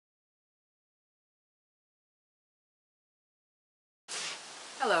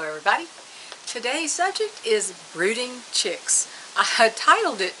Hello everybody. Today's subject is brooding chicks. I had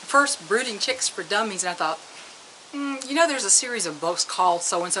titled it first Brooding Chicks for Dummies, and I thought, you know, there's a series of books called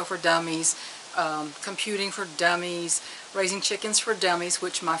So-and-so for Dummies, Computing for Dummies, Raising Chickens for Dummies,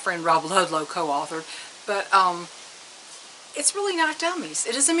 which my friend Rob Ludlow co-authored, but it's really not dummies.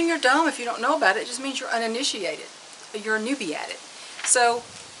 It doesn't mean you're dumb if you don't know about it. It just means you're uninitiated. You're a newbie at it. So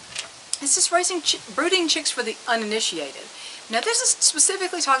it's just brooding chicks for the uninitiated. Now this is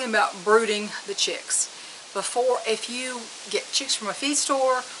specifically talking about brooding the chicks. If you get chicks from a feed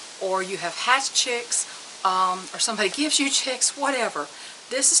store, or you have hatched chicks, or somebody gives you chicks, whatever.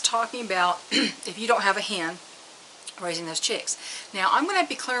 This is talking about if you don't have a hen raising those chicks. Now I'm going to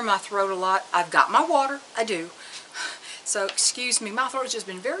be clearing my throat a lot. I've got my water, I do. So excuse me, my throat has just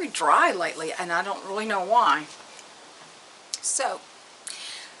been very dry lately, and I don't really know why. So,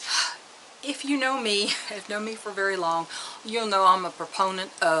 if you know me, have known me for very long, you'll know I'm a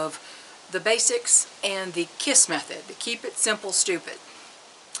proponent of the basics and the KISS method, the keep it simple, stupid.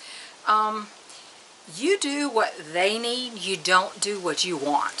 You do what they need, you don't do what you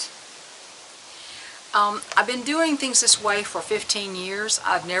want. I've been doing things this way for 15 years.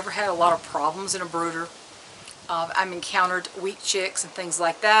 I've never had a lot of problems in a brooder. I've encountered weak chicks and things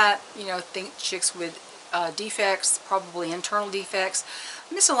like that, you know, chicks with defects, probably internal defects,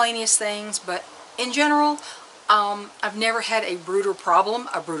 miscellaneous things, but in general, I've never had a brooder problem,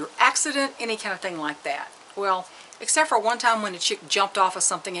 a brooder accident, any kind of thing like that. Well, except for one time when a chick jumped off of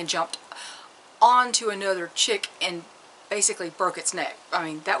something and jumped onto another chick and basically broke its neck. I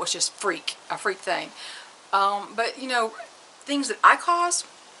mean, that was just a freak thing. But, you know, things that I cause,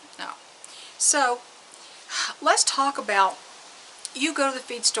 no. So, let's talk about, you go to the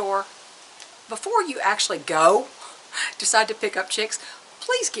feed store. Before you actually decide to pick up chicks,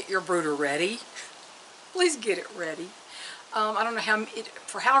 please get your brooder ready. Please get it ready. I don't know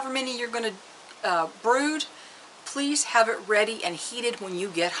for however many you're going to brood, please have it ready and heated when you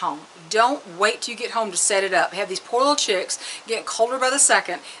get home. Don't wait till you get home to set it up. Have these poor little chicks getting colder by the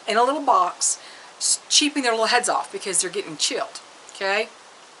second in a little box, cheaping their little heads off because they're getting chilled. Okay?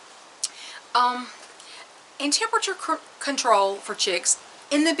 And temperature control for chicks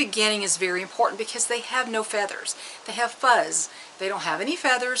in the beginning is very important because they have no feathers. They have fuzz. They don't have any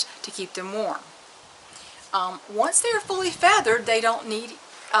feathers to keep them warm. Once they're fully feathered, they don't need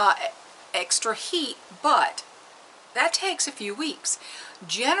extra heat, but that takes a few weeks.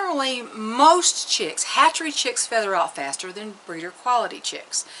 Generally, most chicks, hatchery chicks, feather out faster than breeder quality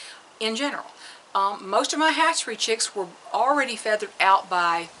chicks in general. Most of my hatchery chicks were already feathered out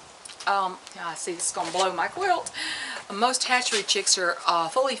by, I see this is going to blow my quilt. Most hatchery chicks are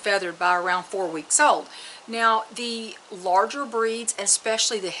fully feathered by around 4 weeks old. Now, the larger breeds,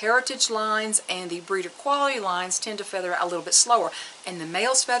 especially the heritage lines and the breeder quality lines, tend to feather a little bit slower, and the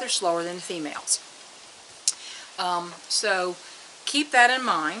males feather slower than the females. So keep that in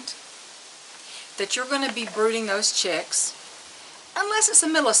mind, that you're going to be brooding those chicks unless it's the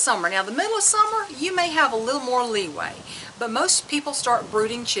middle of summer. Now, the middle of summer, you may have a little more leeway, but most people start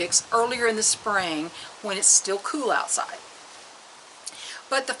brooding chicks earlier in the spring when it's still cool outside.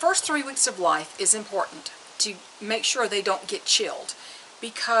 But the first 3 weeks of life is important to make sure they don't get chilled,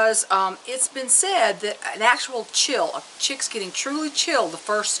 because it's been said that an actual chill, a chick's getting truly chilled the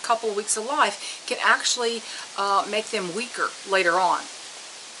first couple of weeks of life, can actually make them weaker later on.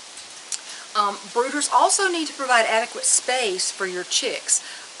 Brooders also need to provide adequate space for your chicks.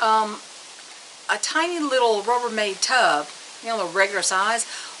 A tiny little Rubbermaid tub, you know, the regular size,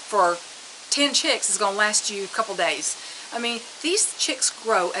 for 10 chicks is going to last you a couple days. I mean, these chicks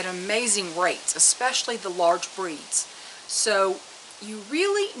grow at amazing rates, especially the large breeds. So you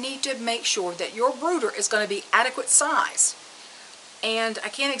really need to make sure that your brooder is going to be adequate size. And I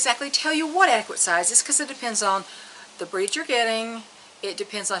can't exactly tell you what adequate size is because it depends on the breed you're getting. It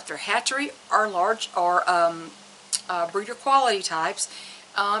depends on if they're hatchery or large or breeder quality types.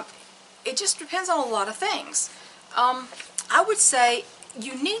 It just depends on a lot of things. I would say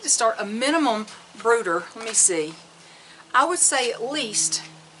you need to start a minimum brooder. Let me see. I would say at least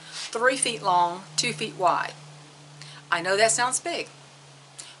 3 feet long, 2 feet wide. I know that sounds big,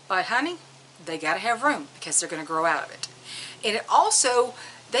 but honey, they got to have room because they're going to grow out of it. And it also,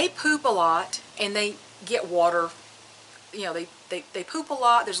 they poop a lot and they get water. You know, they poop a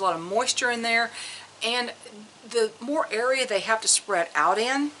lot. There's a lot of moisture in there, and the more area they have to spread out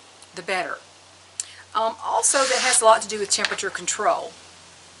in, the better. Also, that has a lot to do with temperature control.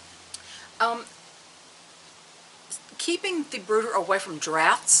 Keeping the brooder away from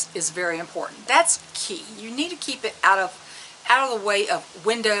drafts is very important. That's key. You need to keep it out out of the way of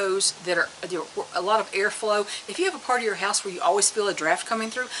windows that are a lot of airflow. If you have a part of your house where you always feel a draft coming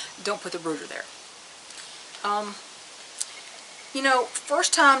through, don't put the brooder there. You know,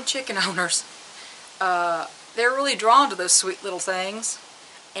 first-time chicken owners, they're really drawn to those sweet little things,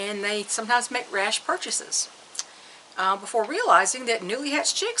 and they sometimes make rash purchases before realizing that newly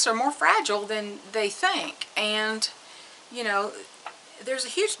hatched chicks are more fragile than they think. And, you know, there's a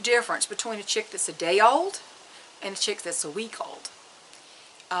huge difference between a chick that's a day old and a chick that's a week old.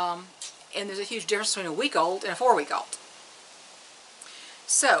 And there's a huge difference between a week old and a 4-week old.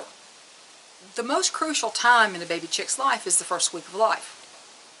 So, the most crucial time in a baby chick's life is the first week of life.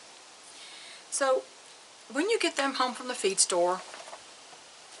 So, when you get them home from the feed store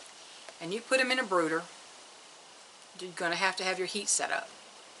and you put them in a brooder, you're going to have your heat set up.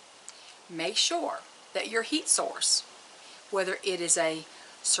 Make sure that your heat source, whether it is a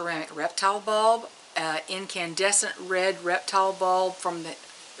ceramic reptile bulb, incandescent red reptile bulb from the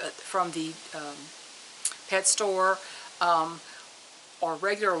pet store, or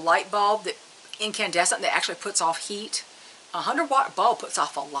regular light bulb that incandescent that actually puts off heat. A 100-watt bulb puts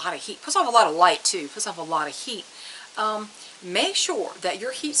off a lot of heat, puts off a lot of light too, puts off a lot of heat. Make sure that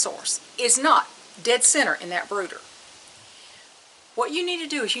your heat source is not dead center in that brooder. What you need to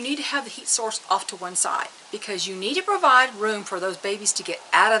do is you need to have the heat source off to one side, because you need to provide room for those babies to get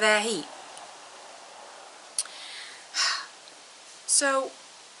out of that heat. So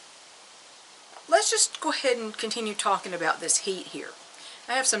let's just go ahead and continue talking about this heat here.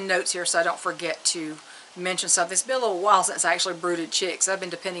 I have some notes here so I don't forget to mention something. It's been a little while since I actually brooded chicks. I've been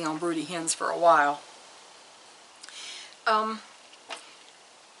depending on brooding hens for a while.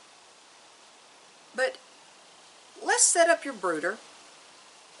 But let's set up your brooder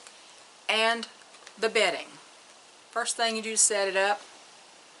and the bedding. First thing you do to set it up,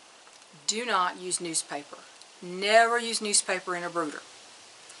 do not use newspaper. Never use newspaper in a brooder.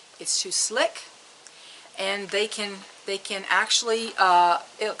 It's too slick, and they can actually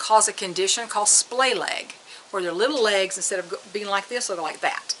it'll cause a condition called splay leg, where their little legs, instead of being like this, look like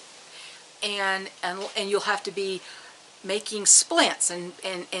that, and you'll have to be making splints and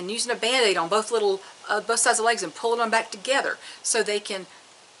using a band-aid on both sides of the legs and pulling them back together so they can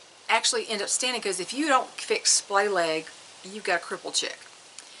actually end up standing, because if you don't fix splay leg, you've got a crippled chick.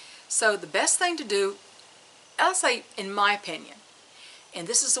 So the best thing to do, I'll say in my opinion, and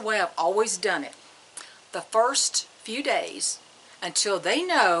this is the way I've always done it, the first few days until they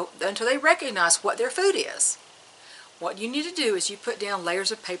recognize what their food is, what you need to do is you put down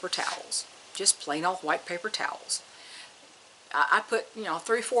layers of paper towels, just plain old white paper towels. I put, 3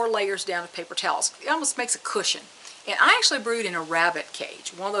 or 4 layers down of paper towels. It almost makes a cushion. And I actually brood in a rabbit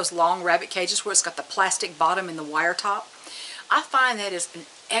cage, one of those long rabbit cages where it's got the plastic bottom and the wire top. I find that is an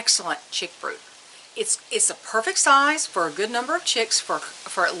excellent chick brood. It's a perfect size for a good number of chicks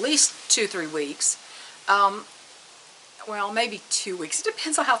for at least 2-3 weeks. Well, maybe 2 weeks. It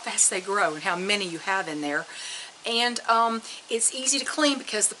depends on how fast they grow and how many you have in there. And it's easy to clean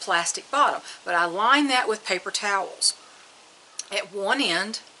because of the plastic bottom. But I line that with paper towels. At one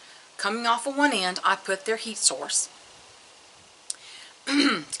end, coming off of one end, I put their heat source.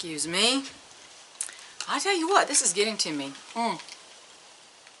 Excuse me. I tell you what, this is getting to me.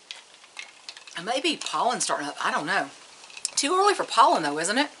 Maybe pollen starting up. I don't know. Too early for pollen though,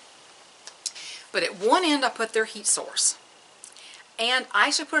 isn't it? But at one end I put their heat source. And I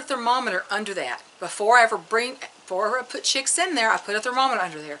actually put a thermometer under that. Before I put chicks in there, I put a thermometer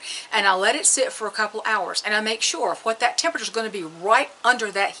under there. And I let it sit for a couple hours. And I make sure what that temperature is going to be right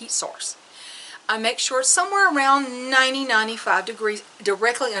under that heat source. I make sure it's somewhere around 90-95 degrees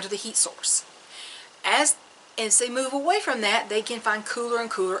directly under the heat source. As they move away from that, they can find cooler and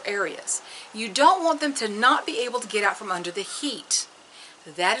cooler areas. You don't want them to not be able to get out from under the heat.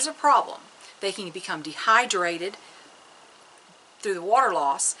 That is a problem. They can become dehydrated through the water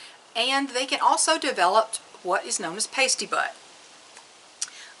loss, and they can also develop what is known as pasty butt.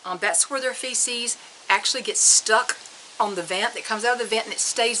 That's where their feces actually gets stuck on the vent that comes out of the vent, and it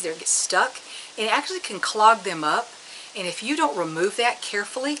stays there, it gets stuck, and it actually can clog them up. And if you don't remove that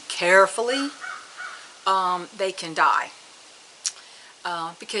carefully, they can die.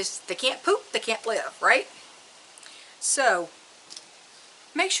 Because they can't poop, they can't live, right? So,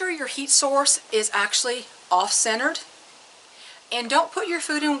 make sure your heat source is actually off-centered. And don't put your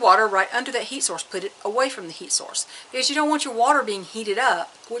food in water right under that heat source. Put it away from the heat source, because you don't want your water being heated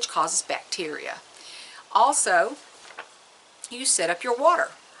up, which causes bacteria. Also, you set up your water.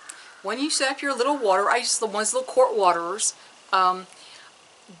 When you set up your little water, I use the little quart waterers,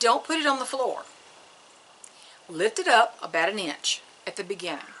 don't put it on the floor. Lift it up about 1 inch at the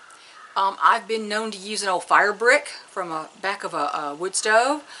beginning. I've been known to use an old fire brick from the back of a wood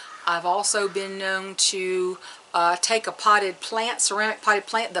stove. I've also been known to take a potted plant, ceramic potted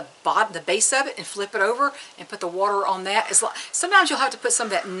plant, the base of it, and flip it over and put the water on that. Sometimes you'll have to put some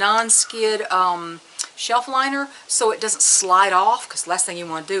of that non-skid shelf liner so it doesn't slide off, because the last thing you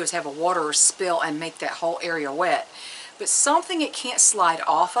want to do is have a water spill and make that whole area wet. But something it can't slide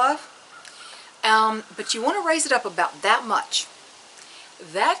off of, but you want to raise it up about that much.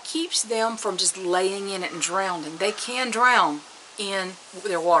 That keeps them from just laying in it and drowning. They can drown in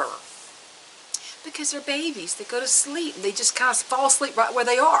their water because they're babies. They go to sleep. They just kind of fall asleep right where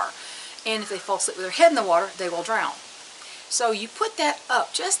they are. And if they fall asleep with their head in the water, they will drown. So you put that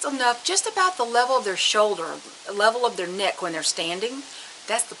up just enough, just about the level of their shoulder, the level of their neck when they're standing.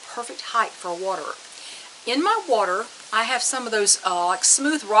 That's the perfect height for a waterer. In my water, I have some of those like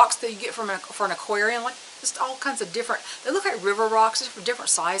smooth rocks that you get for an aquarium, like just all kinds of different, they look like river rocks, for different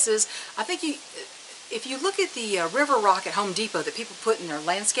sizes. I think if you look at the river rock at Home Depot that people put in their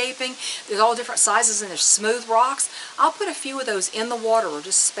landscaping, there's all different sizes and there's smooth rocks. I'll put a few of those in the water or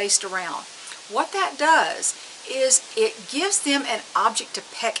just spaced around. What that does is it gives them an object to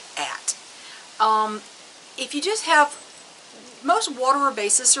peck at. If you just have, most waterer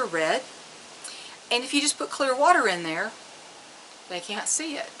bases are red, and if you just put clear water in there, they can't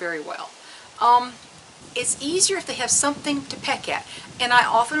see it very well. It's easier if they have something to peck at. And I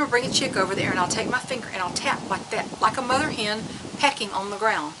often will bring a chick over there and I'll take my finger and I'll tap like that, like a mother hen pecking on the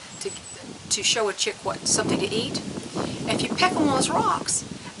ground to show a chick something to eat. And if you peck on those rocks,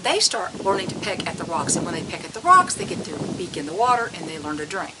 they start learning to peck at the rocks. And when they peck at the rocks, they get their beak in the water and they learn to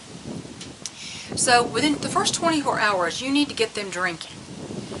drink. So within the first 24 hours, you need to get them drinking.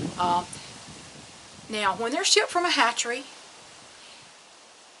 Now, when they're shipped from a hatchery,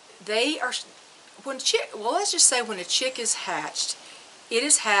 let's just say when a chick is hatched, it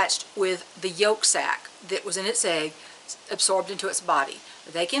is hatched with the yolk sac that was in its egg absorbed into its body.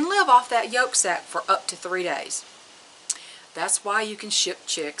 They can live off that yolk sac for up to 3 days. That's why you can ship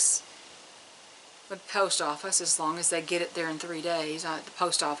chicks with the post office as long as they get it there in 3 days. The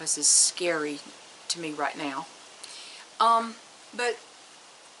post office is scary to me right now. But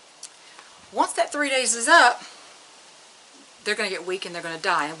once that 3 days is up, they're going to get weak and they're going to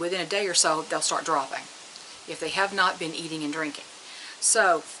die. And within a day or so, they'll start dropping if they have not been eating and drinking.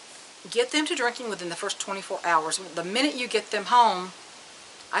 So get them to drinking within the first 24 hours. The minute you get them home,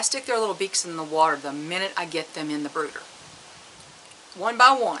 I stick their little beaks in the water the minute I get them in the brooder. One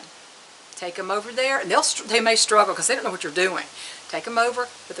by one. Take them over there, and they may struggle because they don't know what you're doing. Take them over,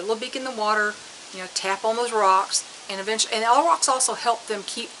 put their little beak in the water, tap on those rocks, and eventually, and all rocks also help them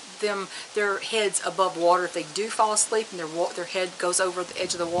keep their heads above water. If they do fall asleep and their head goes over the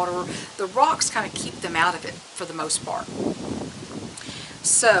edge of the water, the rocks kind of keep them out of it for the most part.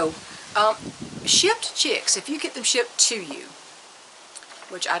 So, shipped chicks, if you get them shipped to you,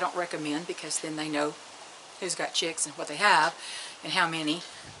 which I don't recommend because then they know who's got chicks and what they have and how many.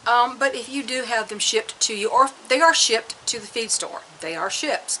 But if you do have them shipped to you, or if they are shipped to the feed store, they are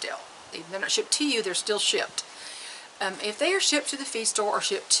shipped still. Even if they're not shipped to you, they're still shipped. If they are shipped to the feed store or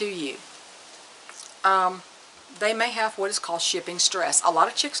shipped to you, they may have what is called shipping stress. A lot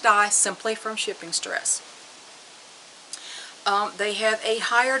of chicks die simply from shipping stress. They have a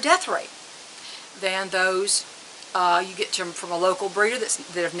higher death rate than those you get from a local breeder that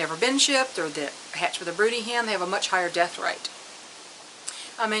have never been shipped or that hatch with a brooding hen. They have a much higher death rate.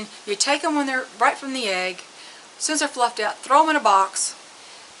 I mean, you take them when they're right from the egg, as soon as they're fluffed out, throw them in a box.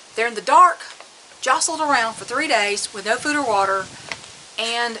 They're in the dark, jostled around for 3 days with no food or water,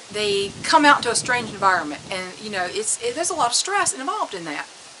 and they come out into a strange environment. And there's a lot of stress involved in that.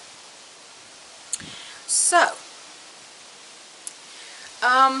 So,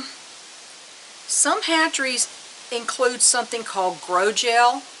 some hatcheries include something called grow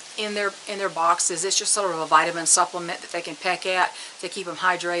gel in their boxes. It's just sort of a vitamin supplement that they can peck at to keep them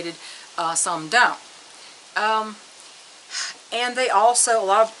hydrated. Some don't. And they also, a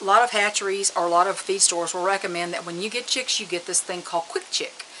lot of hatcheries or a lot of feed stores will recommend that when you get chicks, you get this thing called Quick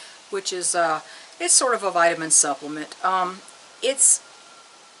Chick, which is it's sort of a vitamin supplement. I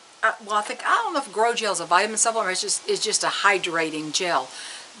don't know if Grow Gel is a vitamin supplement or it's just a hydrating gel.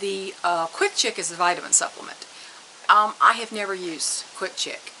 The Quick Chick is a vitamin supplement. I have never used Quick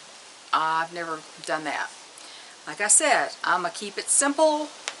Chick. I've never done that. Like I said, I'm a keep it simple,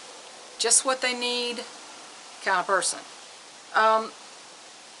 just what they need kind of person. I've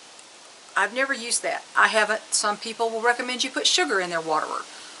never used that. I haven't. Some people will recommend you put sugar in their waterer.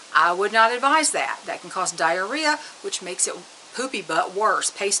 I would not advise that. That can cause diarrhea, which makes it poopy butt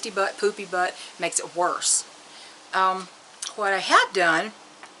worse. Pasty butt, poopy butt makes it worse. What I have done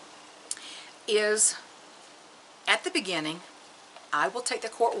is at the beginning, I will take the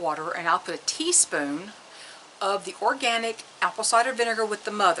quart water and I'll put a teaspoon of the organic apple cider vinegar with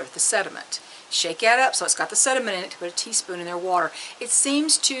the mother, the sediment. Shake that up so it's got the sediment in it, to put a teaspoon in their water. It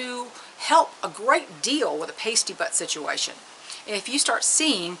seems to help a great deal with a pasty butt situation. And if you start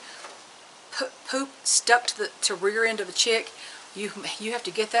seeing poop stuck to rear end of the chick, you have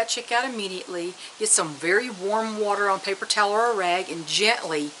to get that chick out immediately. Get some very warm water on paper towel or a rag and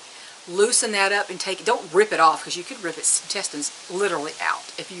gently loosen that up and take it. Don't rip it off, because you could rip its intestines literally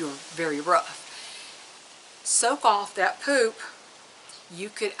out if you were very rough. Soak off that poop. You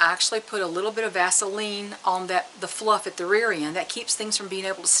could actually put a little bit of Vaseline on the fluff at the rear end. That keeps things from being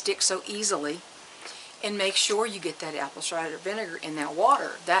able to stick so easily. And make sure you get that apple cider vinegar in that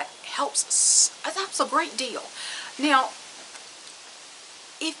water. That helps a great deal. Now,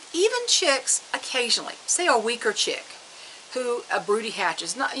 if even chicks occasionally, say a weaker chick who a broody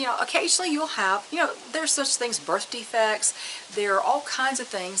hatches, not, occasionally you'll have, there's such things, birth defects, there are all kinds of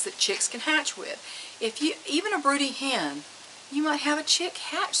things that chicks can hatch with. If you, even a broody hen, you might have a chick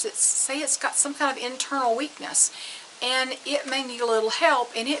hatch that, say it's got some kind of internal weakness, and it may need a little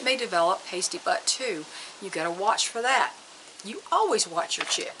help, and it may develop pasty butt too. You got to watch for that. You always watch your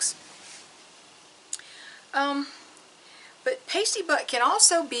chicks. But pasty butt can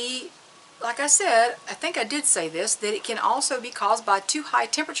also be, like I said, I think I did say this, that it can also be caused by too high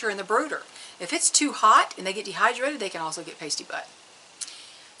temperature in the brooder. If it's too hot and they get dehydrated, they can also get pasty butt.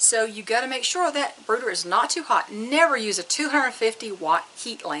 So you got to make sure that brooder is not too hot. Never use a 250 watt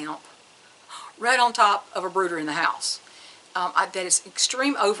heat lamp right on top of a brooder in the house. That is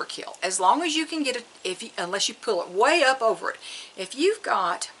extreme overkill. As long as you can get it, unless you pull it way up over it. If you've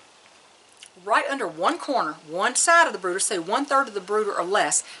got right under one corner, one side of the brooder, say 1/3 of the brooder or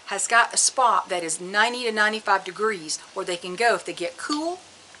less, has got a spot that is 90 to 95 degrees where they can go if they get cool,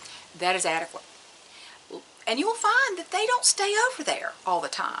 that is adequate. And you'll find that they don't stay over there all the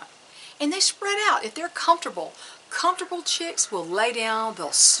time. And they spread out. If they're comfortable, comfortable chicks will lay down,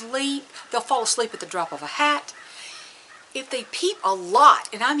 they'll sleep, they'll fall asleep at the drop of a hat. If they peep a lot,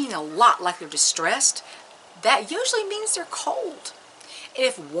 and I mean a lot, like they're distressed, that usually means they're cold. And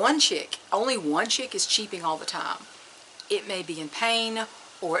if one chick, only one chick is cheeping all the time, it may be in pain,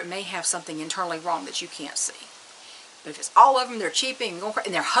 or it may have something internally wrong that you can't see. But if it's all of them, they're cheeping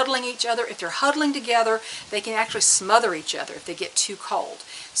and they're huddling each other. If they're huddling together, they can actually smother each other if they get too cold.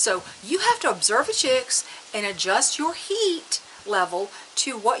 So you have to observe the chicks and adjust your heat level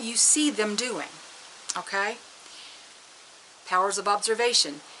to what you see them doing. Okay? Powers of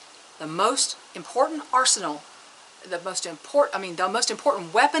observation. The most important arsenal, the most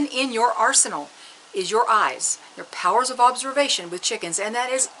important weapon in your arsenal is your eyes, your powers of observation with chickens, and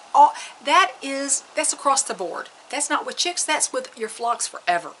that's across the board. That's not with chicks, that's with your flocks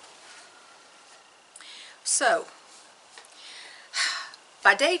forever. So,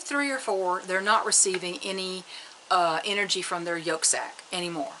 by day 3 or 4, they're not receiving any energy from their yolk sac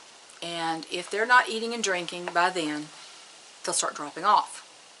anymore. And if they're not eating and drinking by then, they'll start dropping off.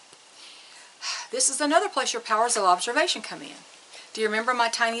 This is another place your powers of observation come in. Do you remember my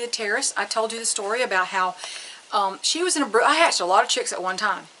Tiny the Terrace? I told you the story about how she was in a brood. I hatched a lot of chicks at one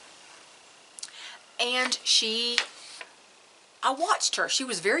time. And I watched her. She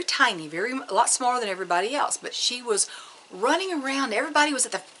was very tiny, a lot smaller than everybody else, but she was running around. Everybody was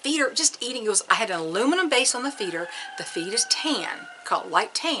at the feeder just eating. I had an aluminum base on the feeder. The feed is tan, called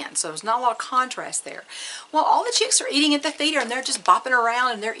light tan, so there's not a lot of contrast there. Well, all the chicks are eating at the feeder, and they're just bopping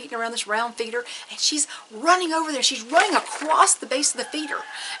around, and they're eating around this round feeder, and she's running over there. She's running across the base of the feeder,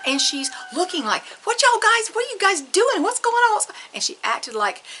 and she's looking like, what are you guys doing? What's going on? And she acted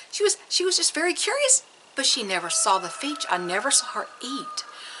like she was just very curious, but she never saw the feed. I never saw her eat.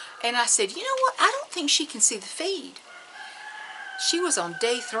 And I said, you know what? I don't think she can see the feed. She was on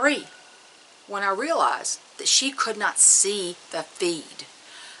day 3 when I realized that she could not see the feed.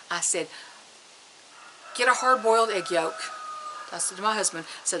 I said, get a hard-boiled egg yolk. I said to my husband,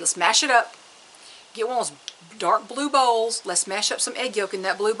 I said, let's mash it up. Get one of those dark blue bowls. Let's mash up some egg yolk in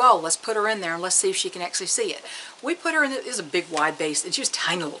that blue bowl. Let's put her in there and let's see if she can actually see it. We put her in, it was a big wide base, and she was a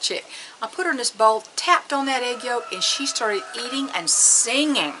tiny little chick. I put her in this bowl, tapped on that egg yolk, and she started eating and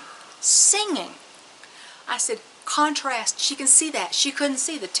singing. Singing. I said, contrast, she can see that. She couldn't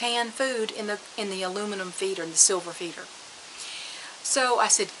see the tan food in the aluminum feeder, in the silver feeder. So I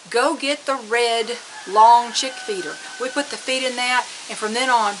said, go get the red long chick feeder. We put the feed in that, and from then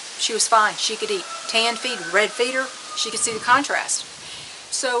on, she was fine. She could eat tan feed, red feeder. She could see the contrast.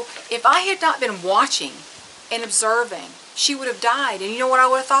 So if I had not been watching and observing, she would have died. And you know what I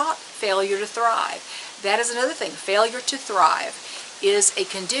would have thought? Failure to thrive. That is another thing, failure to thrive. is a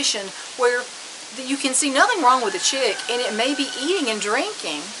condition where you can see nothing wrong with the chick, and it may be eating and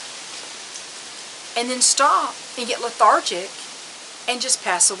drinking, and then stop and get lethargic and just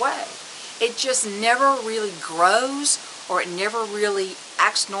pass away. It just never really grows, or it never really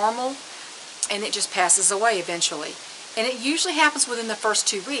acts normal, and it just passes away eventually. And it usually happens within the first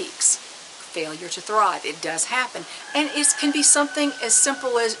 2 weeks. Failure to thrive. It does happen. And it can be something as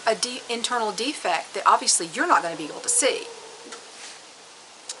simple as an internal defect that obviously you're not going to be able to see.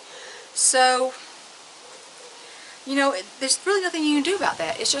 So, you know, there's really nothing you can do about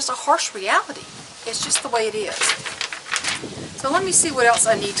that. It's just a harsh reality. It's just the way it is. So let me see what else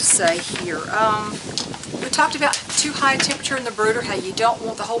I need to say here. We talked about too high temperature in the brooder, how you don't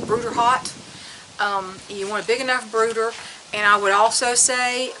want the whole brooder hot. You want a big enough brooder. And I would also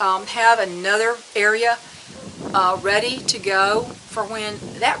say have another area ready to go for when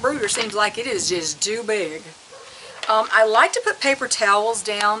that brooder seems like it is just too big. I like to put paper towels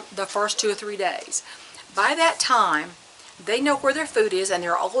down the first 2 or 3 days. By that time, they know where their food is, and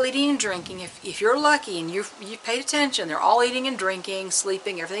they're all eating and drinking. If you're lucky and you've paid attention, they're all eating and drinking,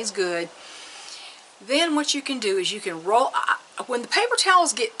 sleeping, everything's good. Then what you can do is you can roll. When the paper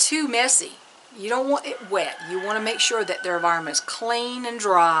towels get too messy, you don't want it wet. You want to make sure that their environment is clean and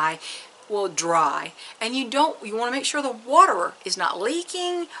dry. Well, dry. And you want to make sure the water is not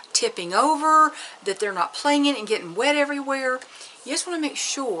leaking, tipping over, that they're not playing in it and getting wet everywhere. You just want to make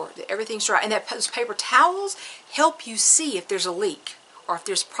sure that everything's dry. And that those paper towels help you see if there's a leak or if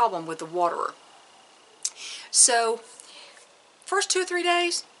there's a problem with the waterer. So, first 2 or 3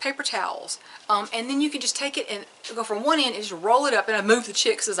 days, paper towels. And then you can just take it and go from one end and just roll it up. And I move the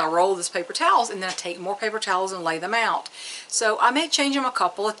chicks as I roll this paper towels, and then I take more paper towels and lay them out. So I may change them a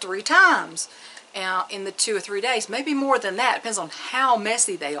couple of 3 times in the 2 or 3 days. Maybe more than that. Depends on how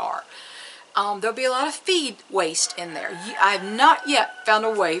messy they are. There'll be a lot of feed waste in there. I have not yet found a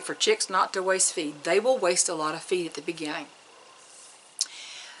way for chicks not to waste feed. They will waste a lot of feed at the beginning.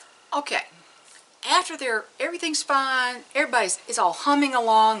 Okay. After everything's fine, it's all humming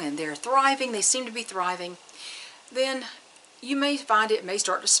along and they're thriving, they seem to be thriving, then you may find it may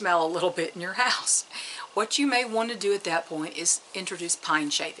start to smell a little bit in your house. What you may want to do at that point is introduce pine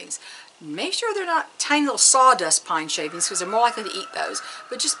shavings. Make sure they're not tiny little sawdust pine shavings, because they're more likely to eat those,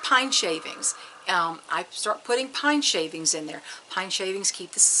 but just pine shavings. I start putting pine shavings in there. Pine shavings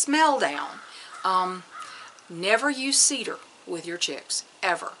keep the smell down. Never use cedar with your chicks,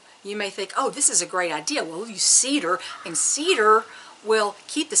 ever. You may think, oh, this is a great idea. Well, use cedar, and cedar will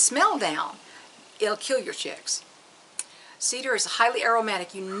keep the smell down. It'll kill your chicks. Cedar is highly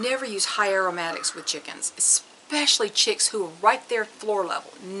aromatic. You never use high aromatics with chickens, especially chicks who are right there floor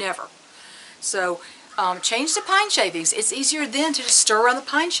level. Never. So change to pine shavings. It's easier then to just stir around the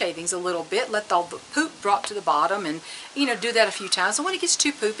pine shavings a little bit, let all the poop drop to the bottom, and do that a few times. And when it gets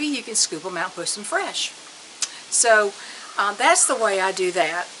too poopy, you can scoop them out and push them fresh. So that's the way I do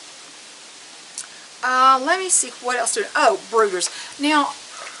that. Let me see what else to do. Oh, brooders. Now,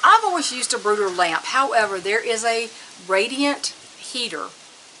 I've always used a brooder lamp. However, there is a radiant heater,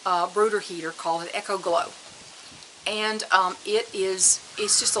 brooder heater called an Echo Glow. And it's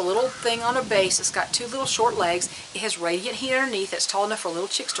just a little thing on a base. It's got 2 little short legs. It has radiant heat underneath that's tall enough for little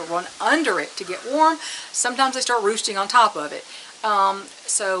chicks to run under it to get warm. Sometimes they start roosting on top of it.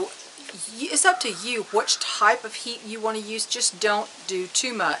 So it's up to you which type of heat you want to use. Just don't do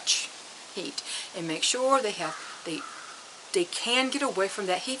too much heat, and make sure they can get away from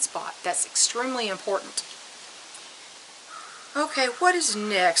that heat spot. That's extremely important. Okay, what is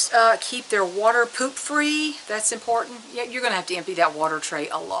next? Keep their water poop free. That's important. Yeah, you're going to have to empty that water tray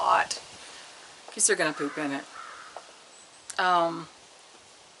a lot because they're going to poop in it.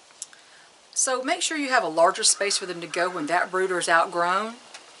 So make sure you have a larger space for them to go when that brooder is outgrown.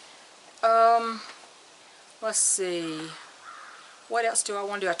 Let's see. What else do I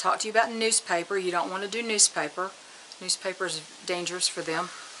want to do? I talked to you about newspaper. You don't want to do newspaper. Newspaper is dangerous for them.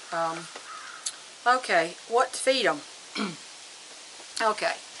 Okay, what to feed them?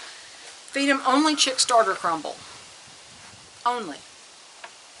 Okay. Feed them only chick starter crumble. Only.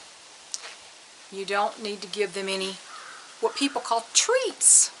 You don't need to give them any what people call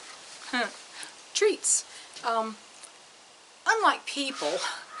treats. Treats. Unlike people,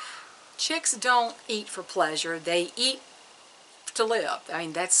 chicks don't eat for pleasure. They eat to live. I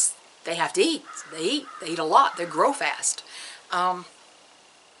mean, they have to eat. They eat a lot. They grow fast.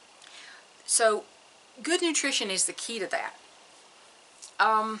 So good nutrition is the key to that.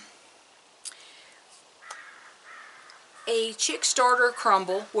 A chick starter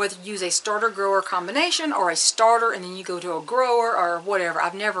crumble, whether you use a starter-grower combination or a starter and then you go to a grower or whatever.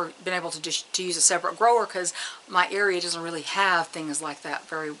 I've never been able to use a separate grower because my area doesn't really have things like that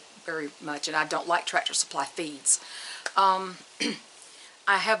very much, and I don't like Tractor Supply feeds. I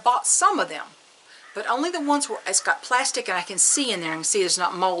have bought some of them, but only the ones where it's got plastic and I can see in there. I can see there's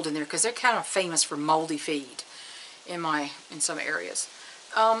not mold in there because they're kind of famous for moldy feed in some areas.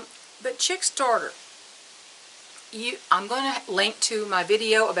 But chick starter, I'm going to link to my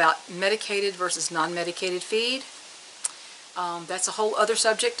video about medicated versus non-medicated feed. That's a whole other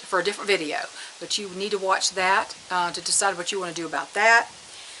subject for a different video, but you need to watch that to decide what you want to do about that.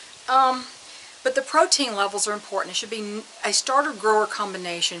 But the protein levels are important. It should be a starter-grower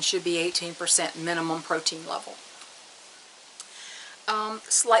combination should be 18% minimum protein level.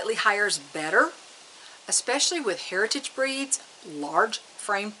 Slightly higher is better, especially with heritage breeds, large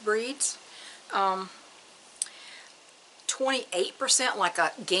frame breeds. 28% like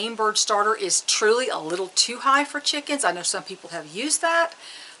a game bird starter is truly a little too high for chickens. I know some people have used that.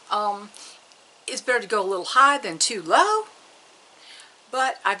 It's better to go a little high than too low.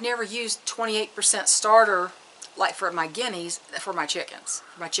 But I've never used 28% starter like for my guineas, for my chickens,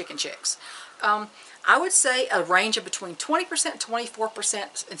 for my chicken chicks. I would say a range of between 20% and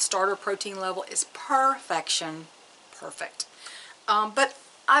 24% in starter protein level is perfection. Perfect. But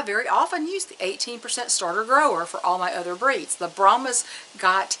I very often use the 18% starter grower for all my other breeds. The Brahmas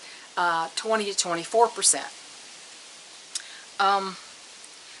got 20 to 24%.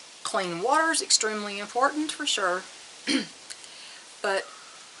 Clean water is extremely important for sure. But,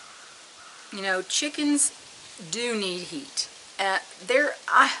 you know, chickens do need heat.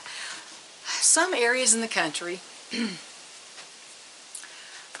 Some areas in the country,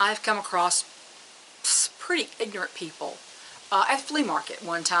 I've come across pretty ignorant people. At the flea market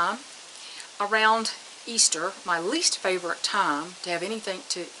one time, around Easter, my least favorite time to have anything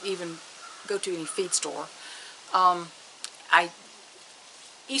to even go to any feed store.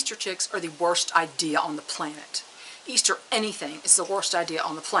 Easter chicks are the worst idea on the planet. Easter anything is the worst idea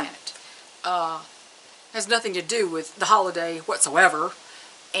on the planet. Has nothing to do with the holiday whatsoever,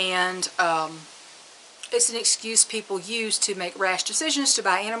 and it's an excuse people use to make rash decisions to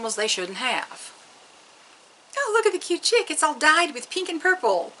buy animals they shouldn't have. Oh, look at the cute chick. It's all dyed with pink and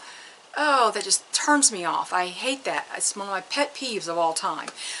purple. Oh, that just turns me off. I hate that. It's one of my pet peeves of all time.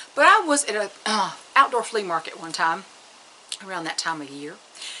 But I was at an outdoor flea market one time, around that time of year,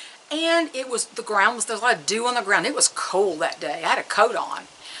 and there was a lot of dew on the ground. It was cold that day. I had a coat on.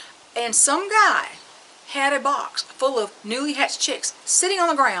 And some guy had a box full of newly hatched chicks sitting on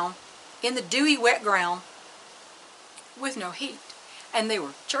the ground in the dewy, wet ground with no heat. And they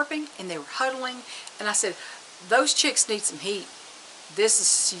were chirping and they were huddling. And I said, those chicks need some heat.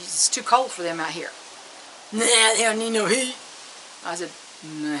 It's too cold for them out here. Nah, they don't need no heat. I said,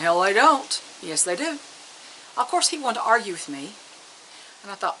 the hell they don't. Yes, they do. Of course, he wanted to argue with me.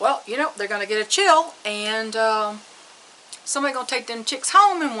 And I thought, well, you know, they're going to get a chill, and somebody's going to take them chicks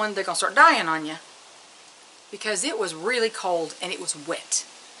home, and they're going to start dying on you. Because it was really cold, and it was wet.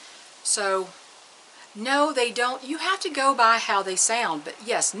 So, no, they don't. You have to go by how they sound. But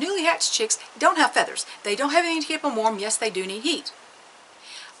yes, newly hatched chicks don't have feathers. They don't have anything to keep them warm. Yes, they do need heat.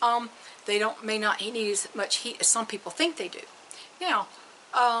 They may not need as much heat as some people think they do. Now,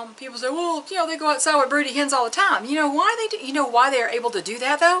 people say, well, you know, they go outside with broody hens all the time. You know why they do? You know why they are able to do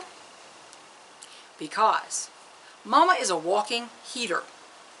that though? Because Mama is a walking heater.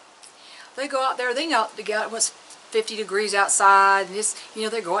 They go out there. They know what's 50 degrees outside, and this, you know,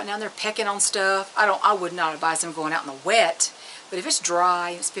 they're going out and they're pecking on stuff. I would not advise them going out in the wet, but if it's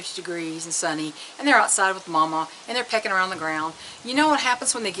dry and it's 50 degrees and sunny and they're outside with Mama and they're pecking around the ground, you know what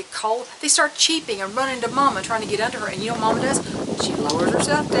happens when they get cold? They start cheeping and running to Mama trying to get under her, and you know what Mama does? She lowers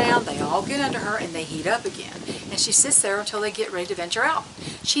herself down, they all get under her, and they heat up again, and she sits there until they get ready to venture out.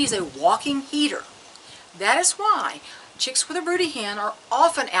 She's a walking heater. That is why chicks with a broody hen are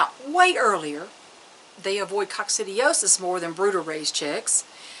often out way earlier. They avoid coccidiosis more than brooder-raised chicks,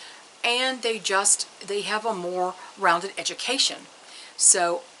 and they have a more rounded education.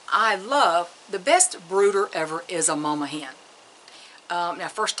 So I love, the best brooder ever is a mama hen. Now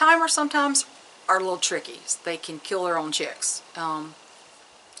first timers sometimes are a little tricky. They can kill their own chicks.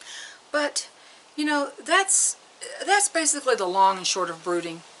 But you know, that's basically the long and short of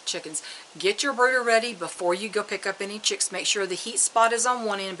brooding chickens. Get your brooder ready before you go pick up any chicks. Make sure the heat spot is on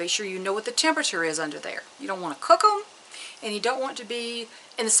one end. Make sure you know what the temperature is under there. You don't want to cook them, and you don't want it to be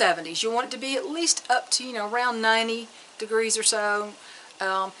in the 70s. You want it to be at least up to, you know, around 90 degrees or so,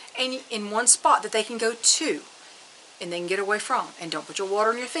 and in one spot that they can go to and they can get away from. And don't put your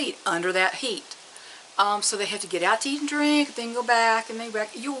water in your feet under that heat. So they have to get out to eat and drink, then go back, and then go back.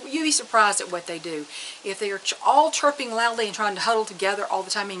 You'll be surprised at what they do. If they are all chirping loudly and trying to huddle together all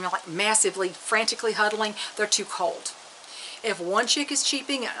the time, I mean like massively, frantically huddling, they're too cold. If one chick is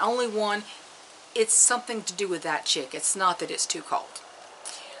cheeping and only one, it's something to do with that chick. It's not that it's too cold.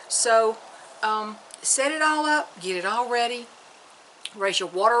 So set it all up, get it all ready, raise your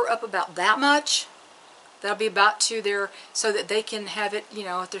water up about that much. That'll be about to their, so that they can have it, you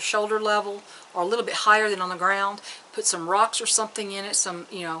know, at their shoulder level or a little bit higher than on the ground. Put some rocks or something in it, some,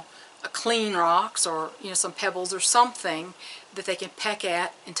 you know, clean rocks or, you know, some pebbles or something that they can peck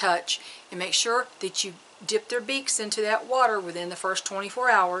at and touch, and make sure that you dip their beaks into that water within the first 24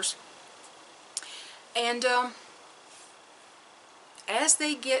 hours. And as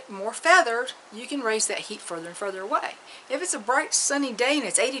they get more feathered, you can raise that heat further and further away. If it's a bright sunny day and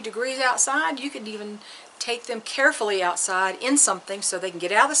it's 80 degrees outside, you could even take them carefully outside in something so they can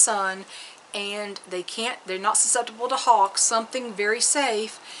get out of the sun, and they're not susceptible to hawks, something very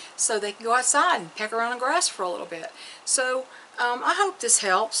safe, so they can go outside and peck around the grass for a little bit. So I hope this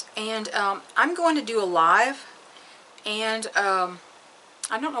helps, and I'm going to do a live, and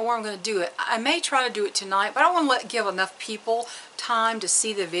I don't know where I'm going to do it. I may try to do it tonight, but I want to give enough people time to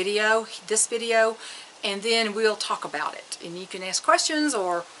see the video, this video, and then we'll talk about it. And you can ask questions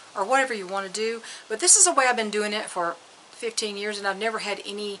or whatever you want to do. But this is the way I've been doing it for 15 years, and I've never had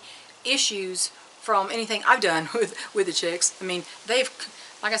any issues from anything I've done with the chicks. I mean,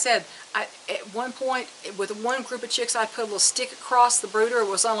 like I said, at one point, with one group of chicks, I put a little stick across the brooder. It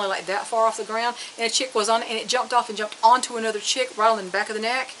was only like that far off the ground, and a chick was on it, and it jumped off and jumped onto another chick right on the back of the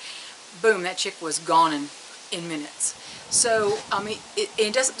neck. Boom, that chick was gone in minutes. So, I mean,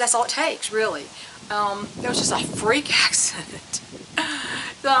 that's all it takes, really. It was just a freak accident.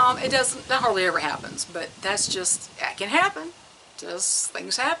 That hardly ever happens, but that can happen. Just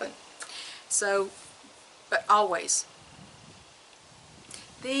things happen. So, but always,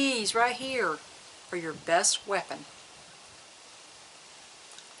 these right here are your best weapon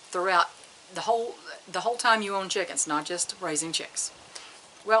throughout the whole time you own chickens, not just raising chicks.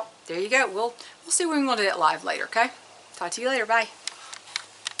 Well, there you go. We'll see when we want to do that live later, okay? Talk to you later. Bye.